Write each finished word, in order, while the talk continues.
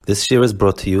This year is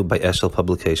brought to you by Eshel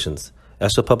Publications.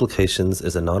 Eshel Publications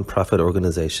is a non-profit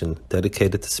organization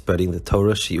dedicated to spreading the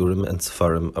Torah, Shiurim, and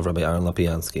Sefarim of Rabbi Aaron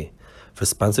Lapiansky. For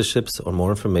sponsorships or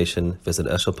more information, visit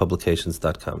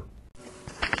eshelpublications.com.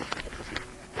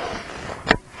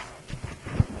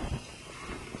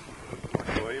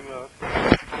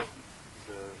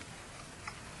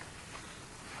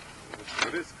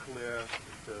 It is clear,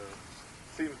 it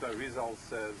seems that Rizal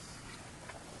says,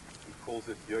 he calls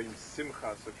it Yoim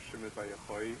Simchas of Shemit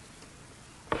Vayachoi.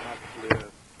 Not clear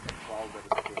while that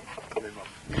it's the name of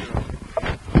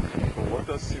Kira. But what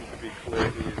does seem to be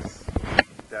clear is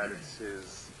that it's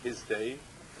his day.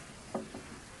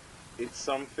 It's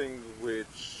something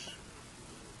which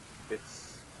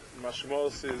it's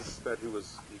Mashmos is that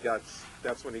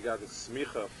that's when he got his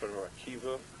smicha from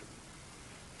Akiva.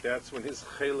 That's when his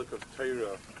chelik of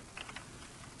Torah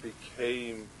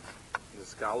became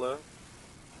Nizgala.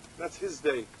 That's his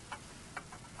day.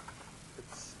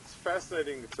 It's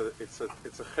fascinating. It's a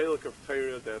chelik of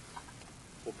Torah that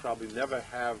will probably never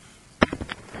have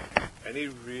any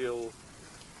real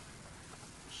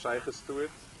shaykhs to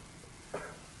it.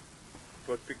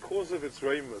 But because of its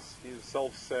reimus, he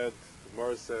himself said, the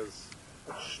Gemara says,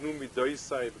 Shnu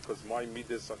midoisai, because my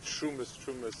midas are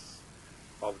trumas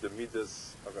of the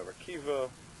midas of Akiva.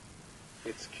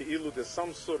 It's keilu, there's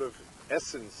some sort of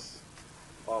essence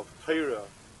of Torah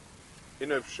in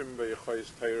Reb Shimon bar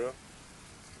Yochai's Torah.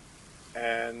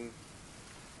 And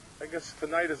I guess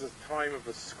tonight is a time of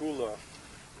a skula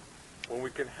when we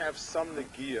can have some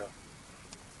negia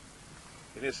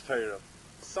in his Torah,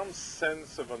 some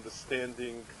sense of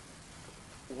understanding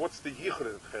what's the yichud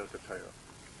of the chelik of Torah.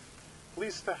 At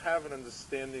least to have an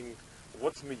understanding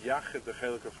what's miyached the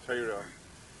chelik of Torah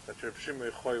that Reb Shimon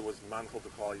bar Yochai was manchel to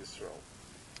Klal Yisrael.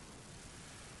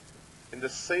 In the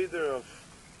Seder of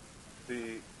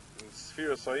the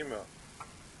Sfira Saima,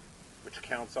 which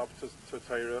counts up to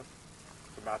Torah,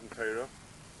 to Matan Torah,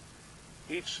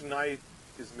 each night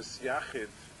is misyachid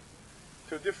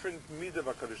to a different midah of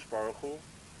HaKadosh Baruch Hu,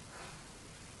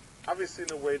 obviously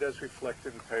in a way that's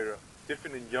reflected in Torah,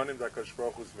 different in Yonim that HaKadosh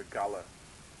Baruch Hu is Megala.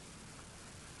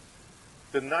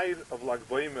 The night of Lag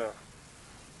B'Omer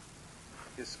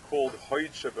is called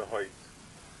Hod Shebehoid.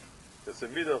 There's a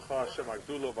midah of Hashem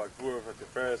Agdula V'Agvura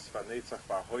V'Tiferes V'Netzach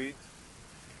V'Hoid.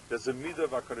 There's a midah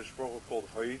of HaKadosh Baruch Hu called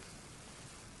Hoid,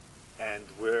 and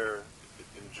we're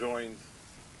enjoined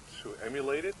to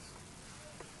emulate it.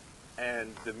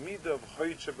 And the midah of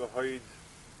Hod Shebehoid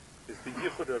is the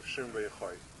yichud of Shimon bar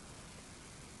Yochai.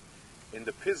 In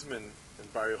the Pizmin, in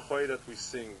Bar Yochai that we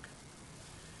sing,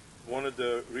 one of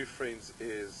the refrains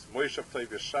is Moishav Tov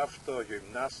Yeshavta,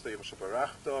 Yom Nasta, Yom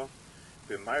Shabarachta,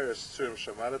 B'Mayras Tzurim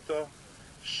Shamarata,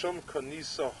 Shom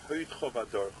Kanisa Hoidcha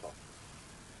V'Adorcha.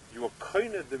 You are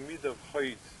koined the midah of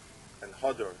Hoid and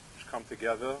Hodor, which come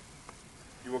together.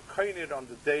 You were koined on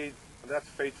the day, on that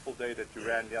fateful day that you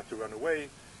had to run away.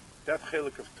 That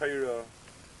chelik of Torah,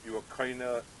 you were koined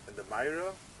in the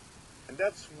Myra, and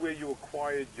that's where you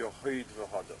acquired your Hoid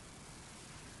v'Hodor.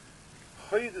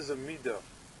 Hoid is a midah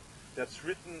that's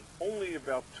written only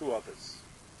about two others.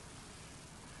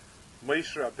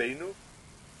 Moshe Rabbeinu,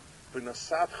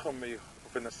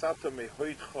 v'nasata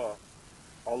mehoidcha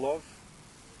olav.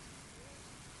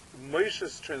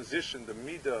 Moshe's transition, the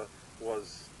midah,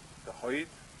 was the Hoid.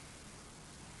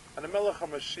 And the Melech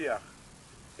HaMashiach,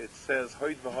 it says,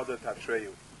 Hoid v'Hodor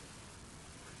Tatreyu.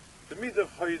 The midah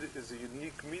of Hoid is a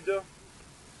unique midah.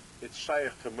 It's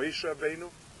shaykh to Moshe Rabbeinu,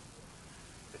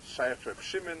 it's shaykh to Reb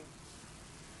Shimon,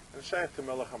 and shaykh to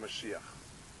Melech HaMashiach.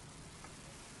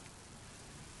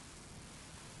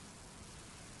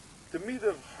 The midah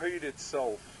of Hoid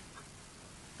itself,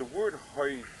 the word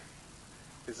Hoid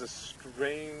is a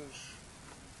strange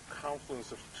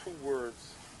confluence of two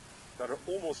words that are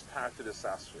almost part of the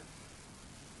Sasra.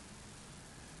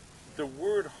 The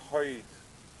word Hoid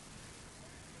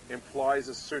implies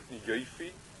a certain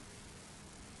yofi,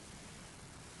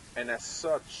 and as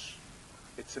such,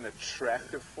 it's an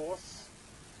attractive force.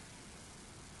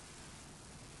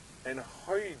 And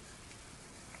Hoid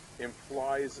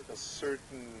implies a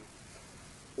certain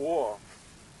awe,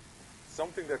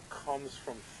 something that comes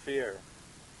from fear,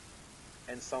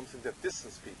 and something that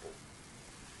distances people.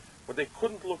 But they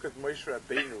couldn't look at Moshe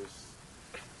Rabbeinu's,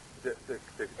 the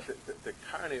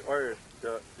Karnei Or,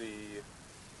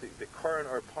 the Koran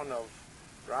Or Panav.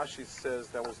 Rashi says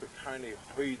that was the Karnei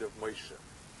Hoid of Moshe.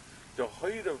 The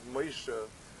Hoid of Moshe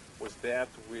was that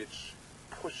which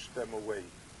pushed them away.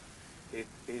 It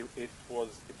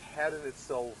had in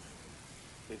itself,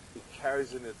 it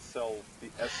carries in itself the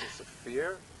essence of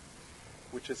fear,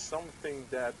 which is something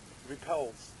that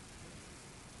repels.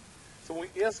 So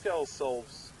we ask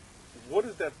ourselves, what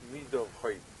is that midah of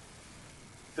Hod?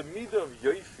 The midah of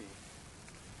Yofi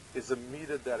is a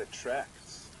midah that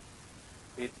attracts.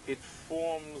 It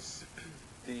forms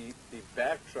the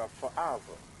backdrop for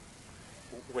Ava.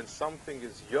 When something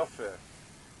is Yofe,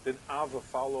 then Ava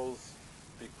follows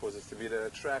because it's the midah that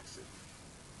attracts it.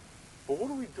 But what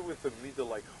do we do with a midah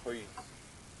like Hod,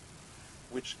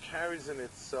 which carries in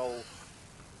itself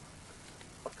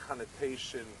a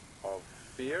connotation of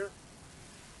fear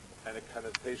and a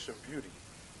connotation of beauty?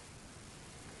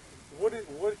 What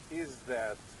is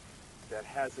that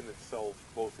has in itself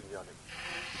both in Yanim?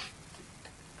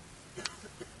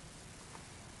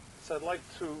 So I'd like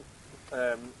to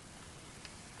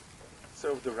say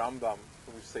of the Rambam,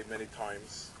 who we say many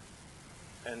times,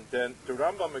 and then the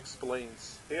Rambam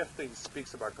explains, after he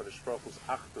speaks about Kadosh Baruch Hu's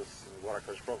Achdus and what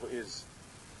Kadosh Baruch Hu is,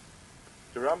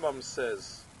 the Rambam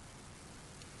says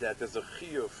that there's a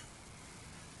chiyuv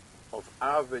of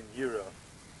Av and Yira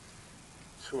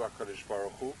to HaKadosh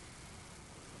Baruch Hu.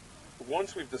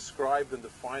 Once we've described and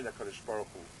defined HaKadosh Baruch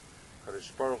Hu,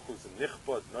 HaKadosh Baruch Hu is a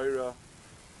nichbad, noira,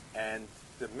 and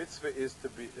the mitzvah is to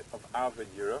be of Av and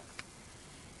Yira.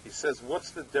 He says,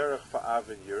 what's the derech for Av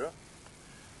and Yira?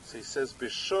 So he says,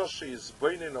 B'shor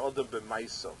she'yizboinen odom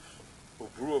b'maisav,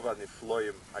 u'bruav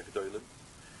ha'nifloim ha'gdolim.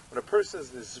 When a person is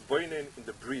nizboinen in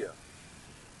the Bria,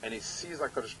 and he sees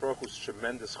HaKadosh Baruch Hu's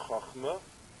tremendous chachma,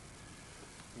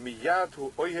 miyad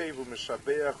hu oyev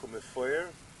u'mishabeach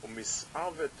u'mefoyer,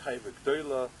 u'mis'avet taiv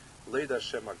gdoila, leid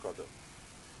Hashem HaGodol.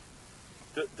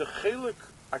 The chelik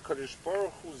HaKadosh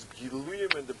Baruch Hu's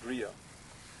giluyim in the Bria,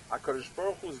 HaKadosh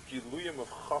Baruch Hu's giluyim of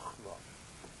chachma,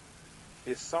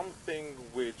 is something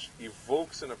which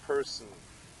evokes in a person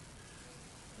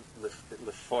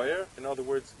lefoyer. In other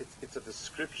words, it's a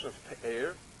description of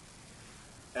pe'er,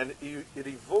 and it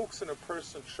evokes in a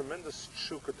person tremendous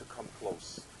tshuka to come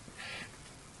close.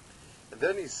 And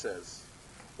then he says,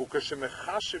 as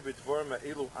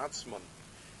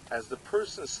the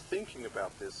person is thinking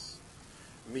about this,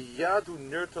 miyadu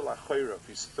nirtel achoirav,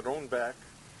 he's thrown back,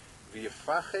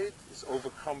 v'yefachet, is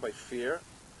overcome by fear,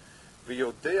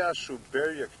 v'yodea shu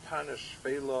ber yaktana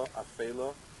shfela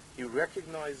afela, he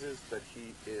recognizes that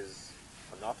he is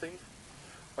a nothing,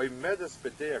 oimedes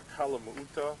bedea kala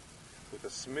mu'uta, with a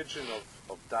smidgen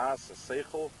of das and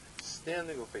seichel,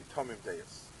 standing with a tomim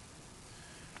deis.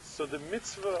 So the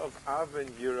mitzvah of Av and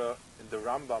Yira in the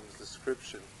Rambam's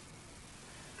description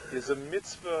is a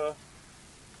mitzvah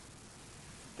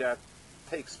that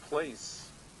takes place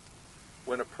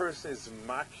when a person is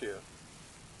makir,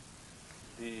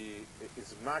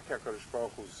 is makir HaKadosh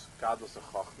Baruch Hu's gadlus and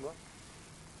chachma.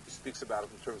 He speaks about it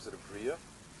in terms of the Bria.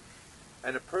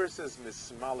 And a person is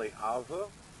mismale ava,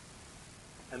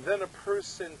 and then a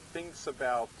person thinks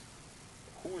about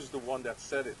who's the one that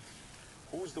said it,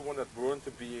 who's the one that brought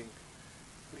into being.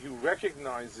 He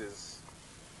recognizes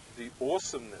the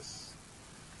awesomeness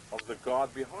of the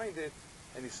God behind it,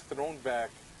 and he's thrown back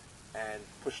and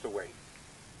pushed away.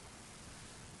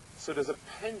 So there's a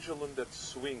pendulum that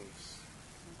swings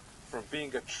from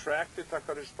being attracted to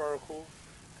HaKadosh Baruch Hu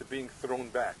to being thrown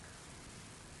back.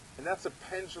 And that's a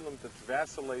pendulum that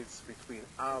vacillates between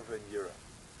Av and Yira.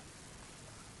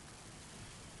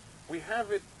 We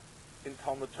have it in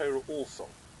Talmud Torah also.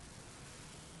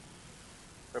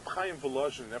 Reb Chaim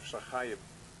Volozhin in Nefesh HaChaim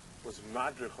was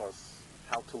madrich us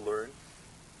how to learn.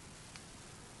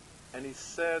 And he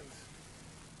said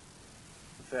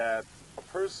that a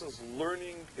person's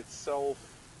learning itself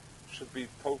should be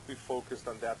totally focused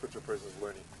on that which a person is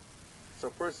learning. So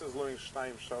a person is learning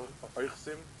Shnayim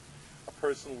Oichsim, a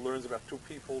person learns about two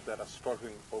people that are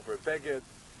struggling over a beged,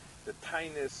 the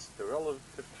tainus, the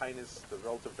relative tainus, the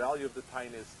relative value of the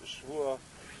tainus, the shvua.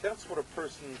 That's what a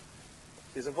person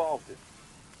is involved in.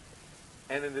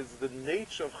 And it is the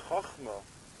nature of chachma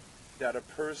that a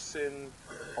person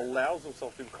allows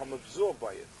himself to become absorbed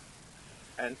by it.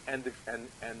 And the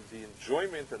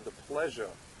enjoyment and the pleasure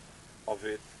of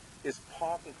it is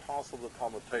part and parcel of the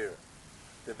Talmud Torah.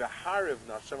 The V'hariv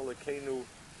Hashem Elokeinu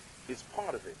is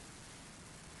part of it.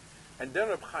 And then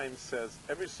Reb Chaim says,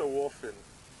 every so often,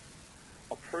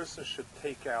 a person should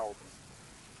take out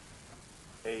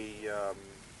a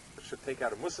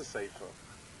Musa Sefer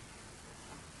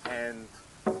and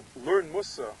learn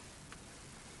Musa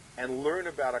and learn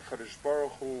about HaKadosh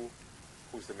Baruch Hu,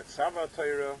 who's the Mitzvah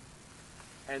Torah,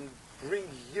 and bring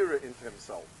Yira into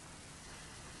himself.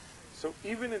 So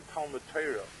even in Talmud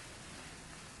Torah,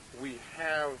 we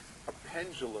have a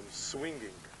pendulum swinging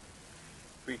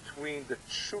between the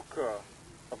tshuka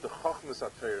of the Chachmas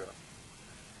HaTorah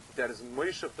that is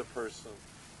moish of the person,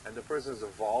 and the person is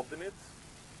involved in it.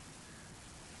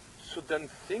 So then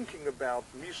thinking about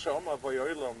Misha Oma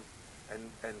Vayolam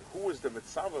and who is the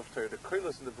mitzvah of Torah, the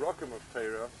koilas and the brokim of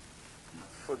Torah,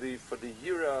 for the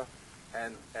yira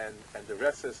and the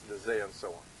reses and the zeh and so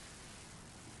on.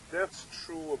 That's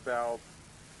true about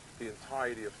the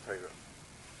entirety of Torah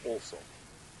also.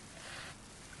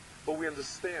 But we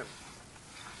understand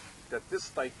that this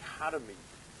dichotomy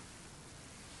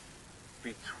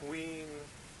between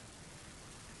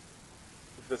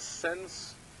the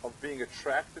sense of being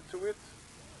attracted to it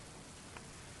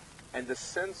and the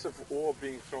sense of awe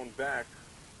being thrown back,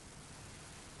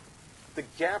 the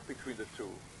gap between the two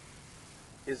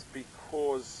is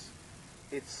because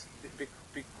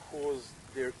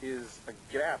there is a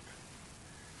gap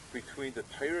between the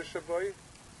Torah Shabbai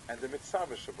and the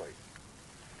Mitzvah Shabbai.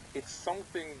 It's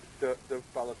something the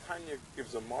Balatanya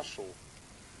gives a mashal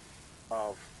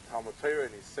of Talmud Torah,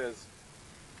 and he says,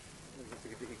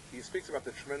 he speaks about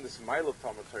the tremendous mile of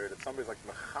Talmud Torah, that somebody's like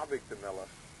Mechabik the Melech.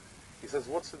 He says,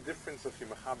 what's the difference if you're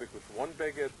Mechabik with one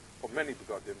beged or many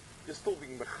begodim? You're still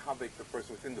being Mechabik the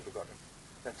person within the begodim.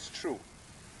 That's true.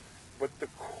 But the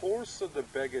coarser the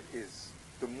beged is,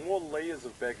 the more layers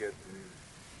of beged,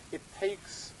 it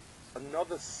takes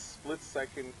another split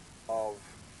second of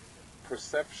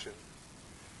perception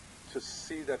to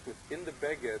see that within the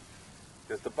beged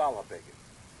there's the bala beged,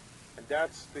 and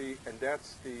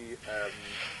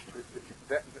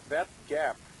that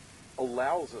gap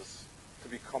allows us to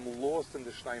become lost in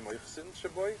the Shnai Moichsin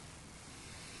Shaboy,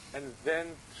 and then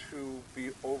to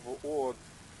be overawed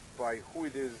by who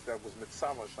it is that was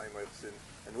mitzama Shnai Moichsin,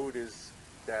 and who it is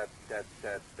that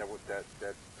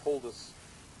told us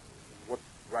what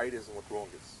right is and what wrong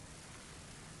is.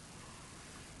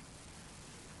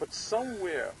 But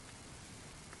somewhere,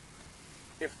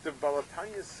 if the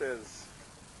Balatanya says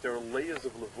there are layers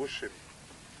of levushim,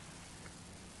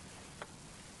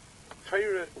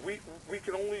 Torah, we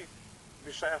can only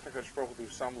be shayach HaKadosh Baruch Hu through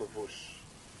some levush.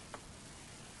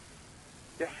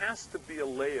 There has to be a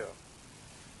layer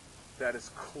that is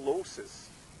closest,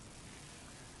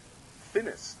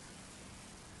 thinnest,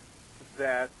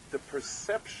 that the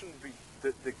perception,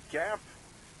 the gap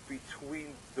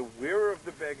between the wearer of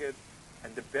the beged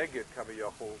and the beged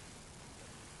kaviyachol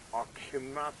are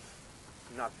kemat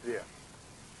not there.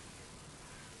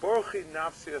 Baruch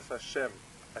nafsi es Hashem,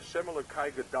 Hashem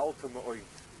Elokai gedalta ma'oid.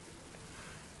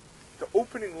 The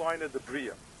opening line of the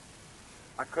Bria,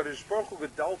 HaKadosh Baruch Hu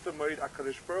gedalta ma'oid,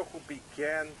 HaKadosh Baruch Hu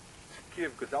began to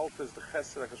give, gedalta is the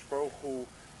chesed, HaKadosh Baruch Hu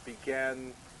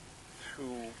began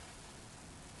to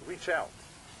reach out.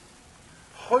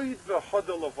 Hod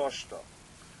ve'hoda lavashta,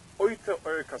 oita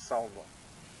or kasalma.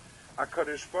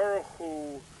 HaKadosh Baruch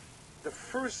Hu, the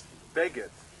first beged,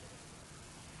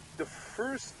 the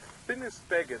first thinnest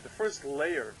beged, the first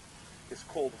layer is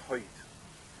called Hod.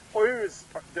 Oyer is,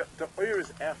 the oyer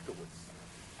is afterwards.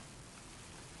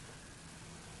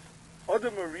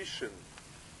 Adam Arishan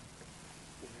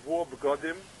wore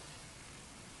begodim.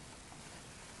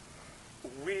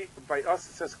 By us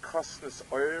it says kosnes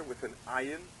oyer with an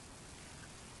ayin.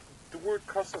 The word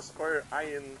kosnes oyer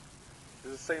ayin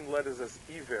is the same letters as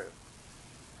iver.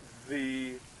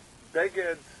 The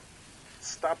beged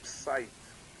stops sight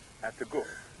at the guf.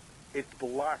 It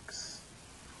blocks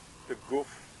the guf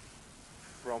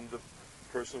from the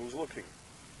person who's looking.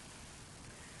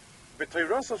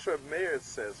 B'Teiras Reb Meir it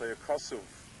says, Oyer Kosuv,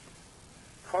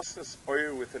 kosnes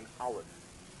oyer with an aleph.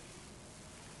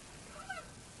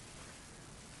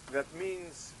 That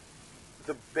means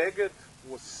the beged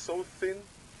was so thin,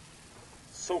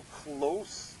 so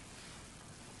close,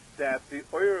 that the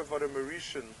oyer of Adam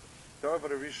Arishan, the oyer of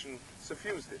Adam Arishan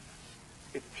suffused it.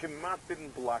 It kemat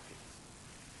didn't block it.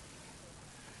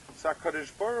 So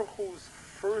HaKadosh Baruch Hu's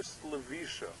first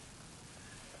levisha,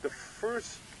 the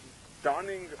first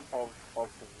donning of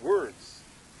words,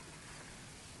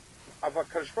 of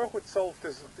HaKadosh Baruch Hu itself,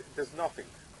 there's nothing.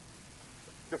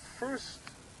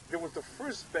 There was the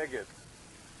first beged,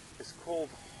 is called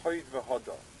Hod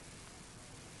ve'hoda.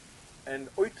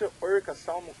 And Oita Ur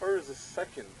Kasam Ur is a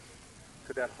second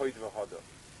to that Hod ve'hoda.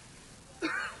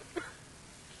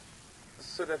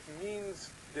 So that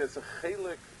means there's a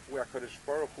chelik where HaKadosh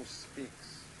Baruch Hu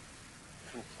speaks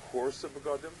through coarser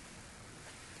begodim.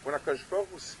 When HaKadosh Baruch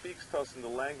Hu speaks to us in the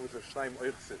language of Shnai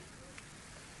Moichsin,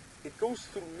 it goes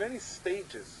through many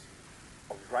stages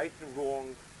of right and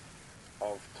wrong,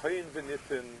 of toyin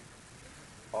v'nitin,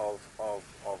 of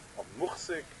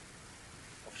muchzik,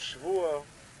 of shvua,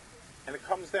 and it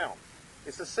comes down.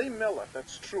 It's the same melech,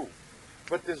 that's true,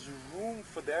 but there's room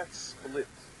for that split.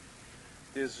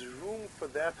 There's room for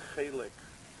that chelik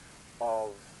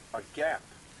of a gap.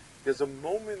 There's a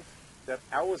moment that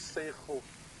our seichel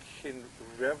can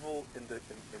revel in the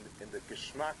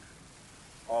geschmack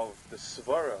of the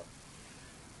svara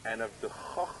and of the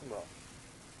Chochmah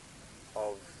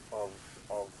of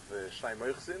Shnai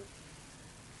Moichzin,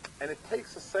 and it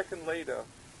takes a second later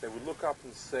they would look up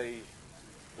and say,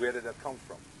 where did that come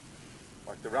from?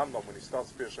 Like the Rambam when he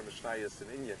starts Pirush HaMishnayos in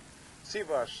Inyan,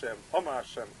 Tziva Hashem, Oma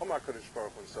Kadosh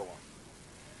Baruch Hu, and so on.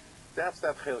 That's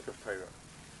that Chelik of Torah.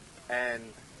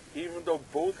 And even though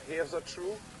both halves are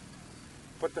true,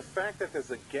 but the fact that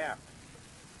there's a gap,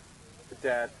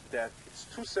 that it's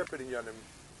two separate inyanim,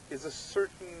 is a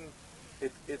certain,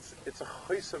 it's a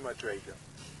Chaysa Madrega.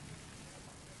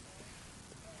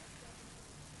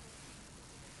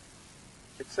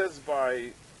 It says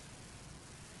by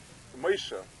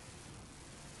Moshe,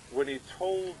 when he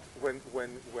told, when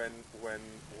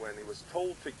he was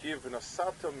told to give an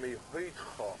asata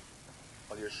mehoitcha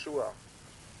al Yeshua,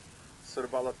 so the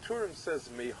Baal HaTurim says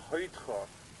mehoitcha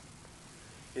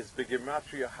is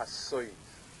begematria hasoid,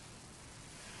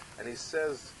 and he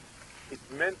says it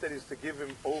meant that he's to give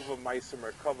him over Maisa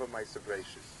Merkava, Maisa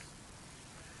Gracious.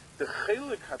 The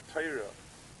Chelik HaTorah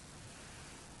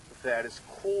that is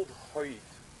called Hoid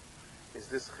is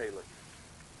this Chelik.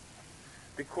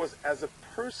 Because as a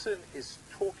person is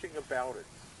talking about it,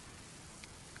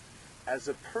 as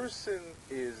a person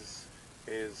is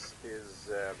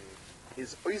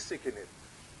oisik in it,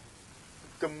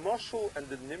 the mashal and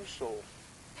the nimshal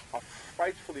are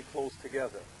frightfully close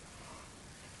together.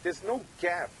 There's no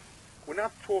gap. We're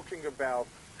not talking about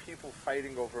people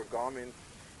fighting over a garment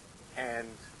and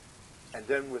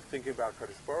then we're thinking about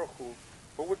Kadosh Baruch Hu,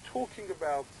 but we're talking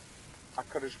about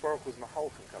HaKadosh Baruch Hu's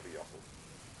Mahalchim Kaviyachol.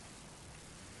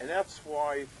 And that's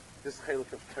why this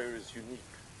Chelik of Torah is unique.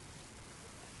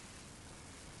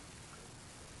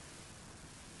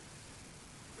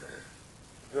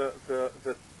 The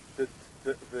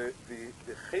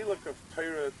Chelik of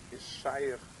Torah is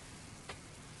shaykh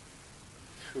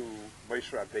to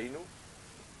Moshe Rabbeinu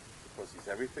because he's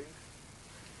everything.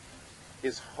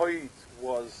 His Hoid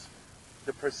was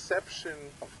the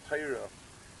perception of Torah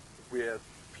where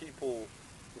people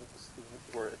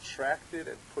were attracted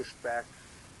and pushed back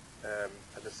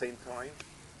at the same time.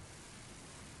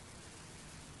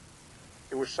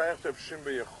 It was shaykh to Rav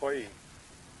Shimon Yochai,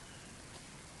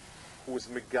 who was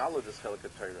Megala this Chelik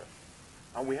of Torah.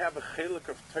 And we have a Chelik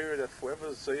of Torah that forever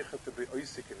is Zeicha to be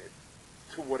oisik in it,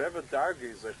 to whatever darga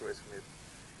is Zeicha oisik in it.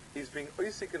 He's being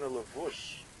oisik in a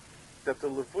levush, that the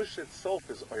levush itself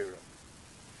is oira.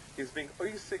 He's being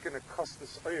oisik in a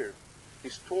kostas oir.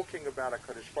 He's talking about a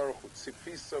Kadosh Baruch Hu,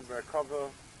 Tzifisa,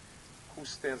 Merkava, who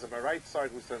stands on my right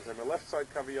side, who stands on my left side,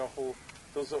 Kaviyachol.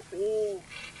 Those are all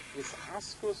his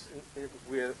askus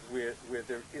where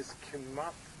there is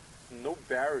kemat, no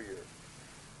barrier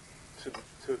to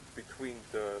between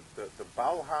the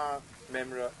Balha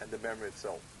Memra and the Memra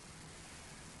itself.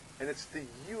 And it's the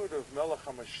yud of Melech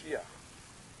HaMashiach.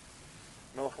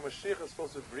 Melech HaMashiach is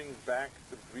supposed to bring back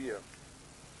the Bria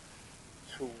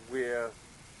to where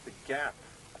the gap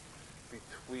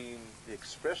between the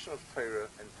expression of Torah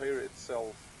and Torah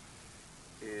itself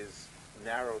is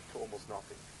narrowed to almost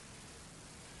nothing.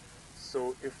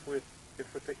 So if we're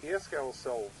to ask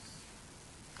ourselves,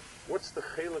 what's the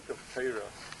chelik of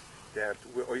Torah that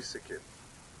we're oisik in?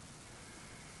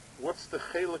 What's the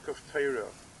chelik of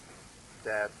Torah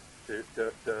that the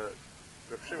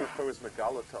Rav Shimon Torah is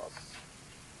megala to us?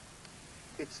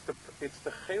 It's the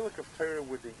chelik of Torah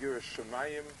with the Yiras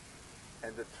Shamayim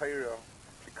and the Torah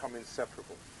become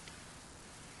inseparable.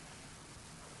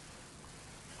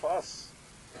 For us,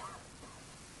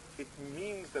 it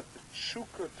means that the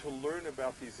tshuka to learn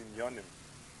about these inyanim,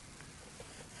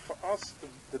 for us,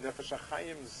 the Nefesh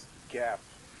HaChaim's gap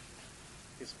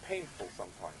is painful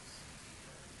sometimes.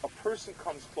 A person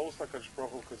comes close to HaKadosh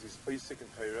Baruch Hu because he's oisik in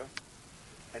Torah,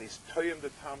 and he's toyim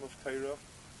the tam of Torah,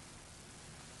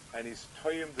 and he's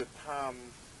toyim the tam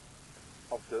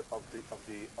of the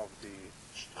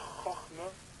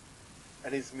Chochmah,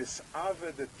 and he's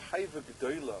misave the taiva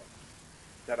gedola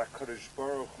that HaKadosh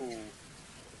Baruch Hu,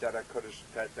 that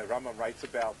the Rambam writes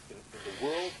about in the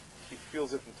world. He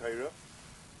feels it in Torah.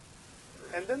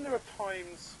 And then there are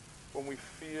times when we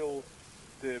feel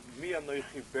the mi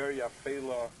anoichi ber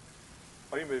yafela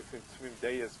oimev tmim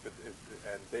deyas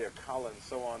and deya kala and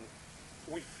so on.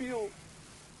 We feel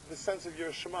the sense of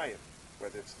Yiras Shamayim,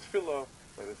 whether it's tefillah,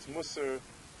 whether it's musar,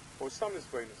 or some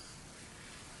isbeinus.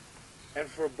 And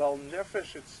for a Bal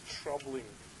Nefesh, it's troubling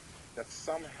that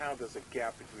somehow there's a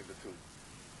gap between the two.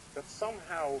 That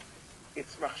somehow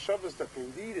it's machshavas that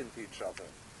lead into each other,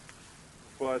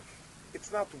 but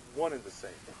it's not one and the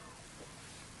same.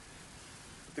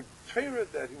 The Torah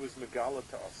that he was megala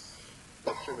to us,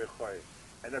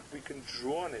 and that we can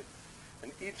draw on it,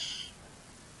 and each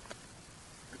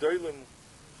G'dolim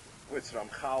whether it's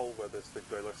Ramchal, whether it's the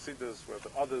Gdoler Chassidus, whether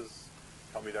others,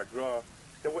 Talmid Agra,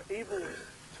 that were able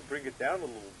to bring it down a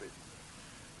little bit.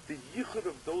 The yichud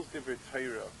of those Divrei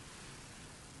Torah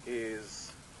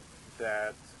is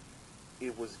that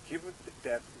it was given,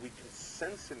 that we can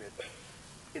sense in it,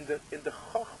 in the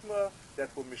Chachma that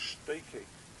we're mishtake,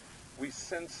 we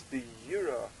sense the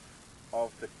yira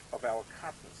of our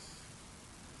katnas.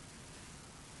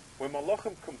 When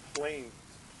Malachim complained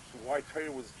why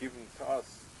Torah was given to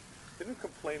us, they didn't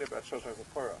complain about Hod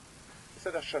Of Torah. They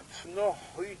said, "Ashatno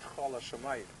hoid chal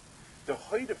hashamayim." The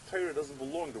Hod of Torah doesn't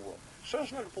belong in the world.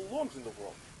 Shoshana belongs in the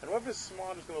world, and whoever is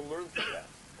smart is going to learn from that.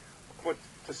 But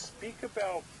to speak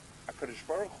about HaKadosh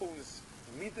Baruch Hu's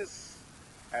midas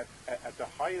at the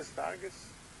highest targets,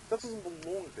 that doesn't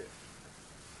belong there.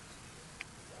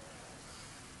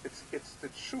 It's the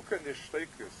tshuka and the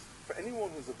shteikus for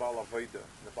anyone who's a Baal Avoda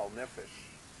and a Baal Nefesh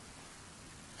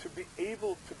to be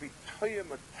able to be toyem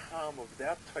a tam of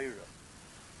that Torah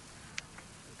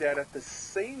that at the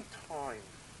same time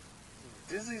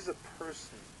dizzies a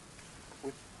person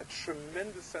with a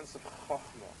tremendous sense of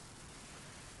chachma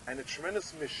and a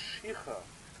tremendous meshicha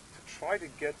to try to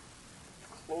get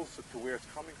closer to where it's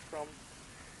coming from,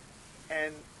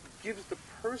 and gives the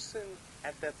person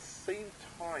at that same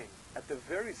time, at the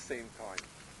very same time,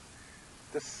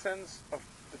 the sense of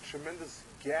the tremendous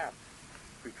gap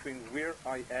between where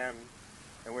I am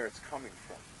and where it's coming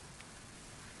from.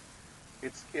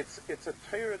 It's a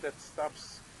Torah that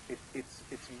stops. It's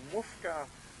mufka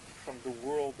from the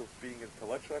world of being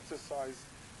intellectual exercise,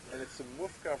 and it's a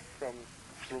mufka from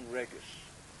regish.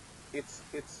 It's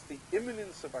the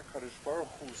imminence of HaKadosh Baruch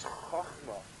Hu's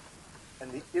chachma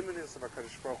and the imminence of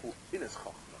HaKadosh Baruch Hu in his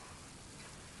chachma.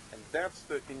 And that's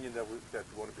the inyan that we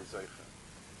want to be zeicha.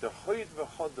 The Hod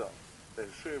v'Hoda that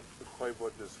Reb Shimon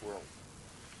brought this world.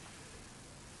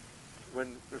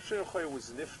 When Reb Shimon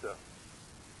was nifta,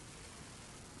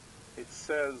 it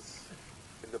says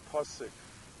in the pasuk,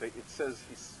 it says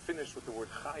he's finished with the word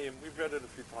Chaim. We've read it a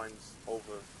few times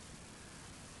over,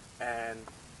 and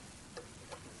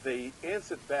they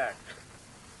answered back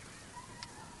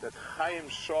that Chaim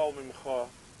Shal Mimcha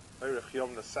Eirech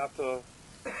Yom Nasata.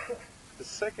 The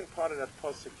second part of that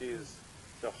pasuk is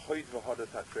the Hod v'Hoda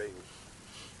Tatrei.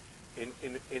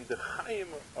 In the Chaim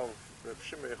of Reb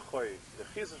Shimon Yochai, the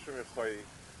Chiz of Shimon Yochai,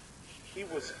 he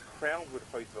was crowned with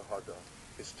Hod v'Hoda.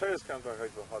 His Torah is crowned by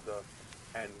Hod v'Hoda,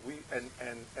 and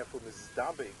if we're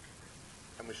mizdabek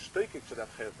and mistakek to that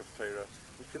Chayat of Torah,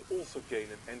 we can also gain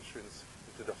an entrance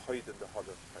into the Hod and the Hod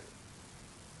of Torah.